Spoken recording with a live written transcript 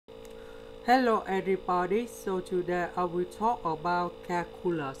Hello everybody, so today I will talk about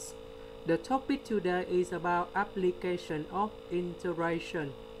calculus. The topic today is about application of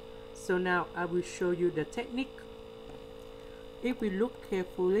integration. So now I will show you the technique. If we look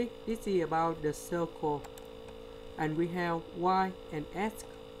carefully, this is about the circle and we have y and x.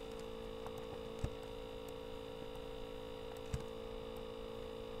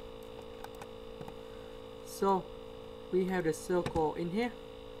 So we have the circle in here.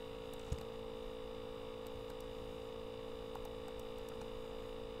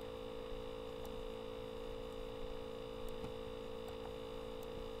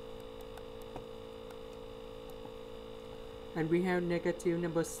 And we have negative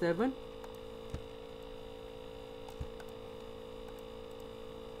number 7.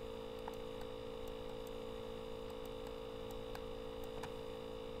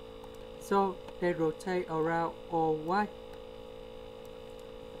 So they rotate around all y.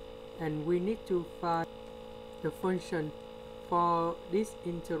 And we need to find the function for this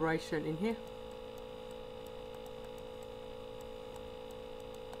integration in here.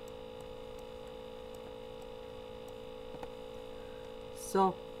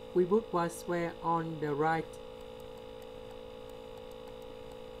 So we put y square on the right.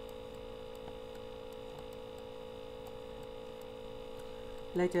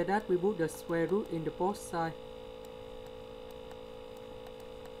 Later that we put the square root in the both sides.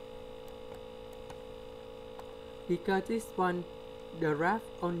 Because this one the graph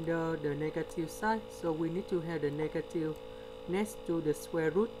under the negative side, so we need to have the negative next to the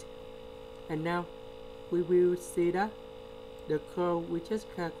square root. And now we will see that the curve we just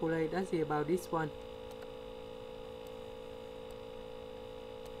calculate, that's about this one.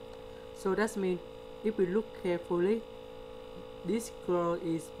 So that means if we look carefully, this curve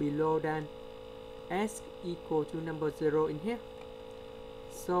is below than s equal to number 0 in here.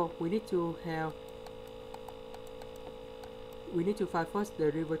 So we need to find first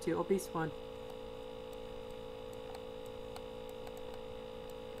the derivative of this one.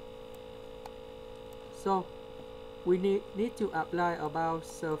 So we need to apply about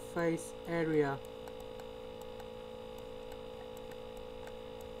surface area.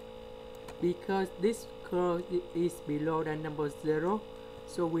 Because this curve is below than number 0,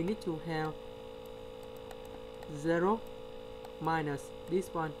 so we need to have 0 minus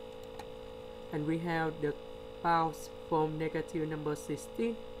this one. And we have the bounds from negative number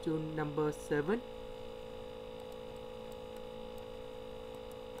 16 to number 7.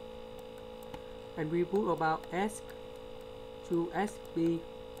 And we put about s to s be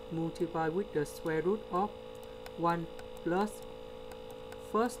multiplied with the square root of 1 plus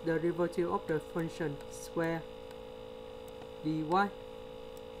first the derivative of the function square dy.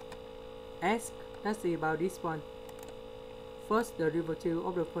 S, that's about this one. First the derivative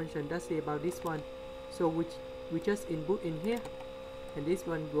of the function, that's about this one. So we just input in here, and this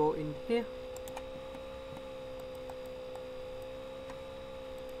one go in here.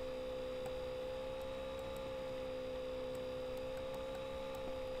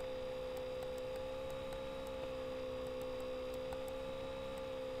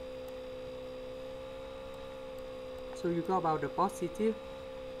 So you go about the positive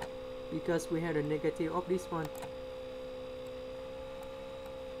because we have the negative of this one.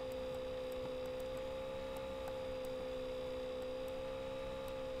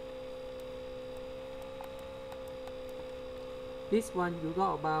 This one you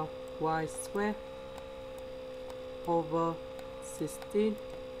got about y square over 16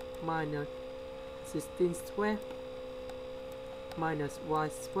 minus 16 square minus y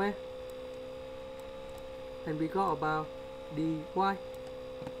square, and we got about dy.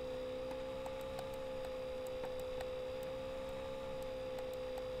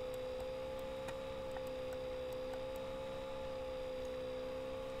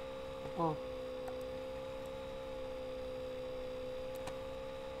 Oh.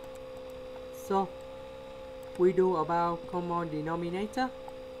 So we do about common denominator.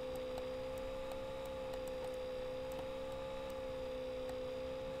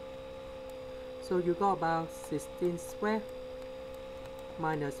 So you got about 16 square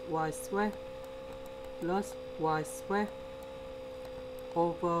minus y square plus y square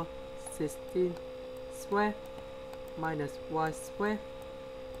over 16 square minus y square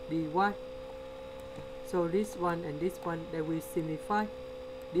dy. So this one and this one, they will simplify.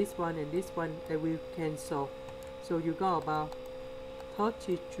 This one and this one, they will cancel. So you got about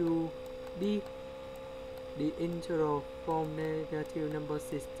 32b, the integral from negative number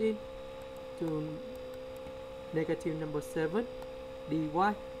 16 to negative number 7 dy.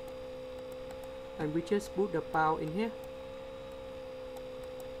 And we just put the power in here.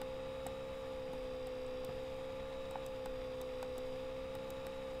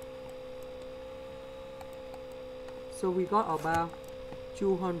 So we got about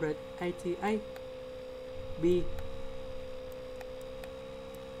 288 b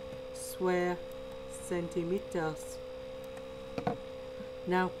square centimeters.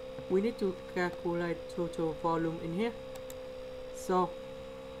 Now we need to calculate total volume in here. So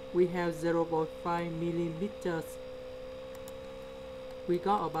we have 0.5 millimeters. We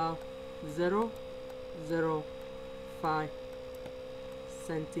got about 0.05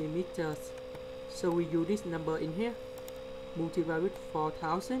 centimeters. So we use this number in here, multiply with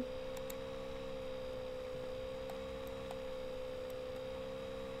 4,000.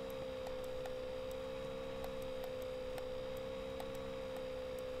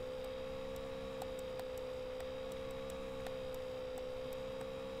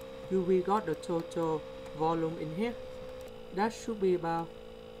 We got the total volume in here. That should be about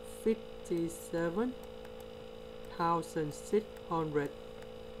 57,600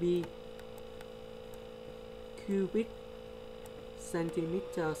 b cubic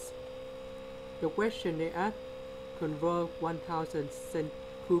centimeters. The question they asked, convert 1,000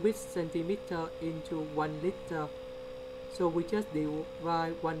 cubic centimeter into 1 liter. So we just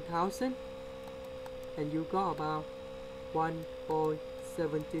divide 1,000 and you got about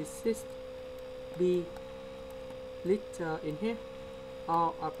 1.76 b liter in here,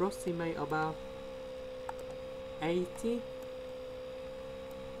 or approximate about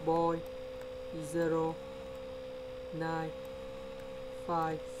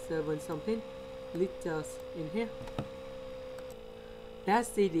 80.0957 something liters in here. That's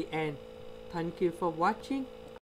the end. Thank you for watching.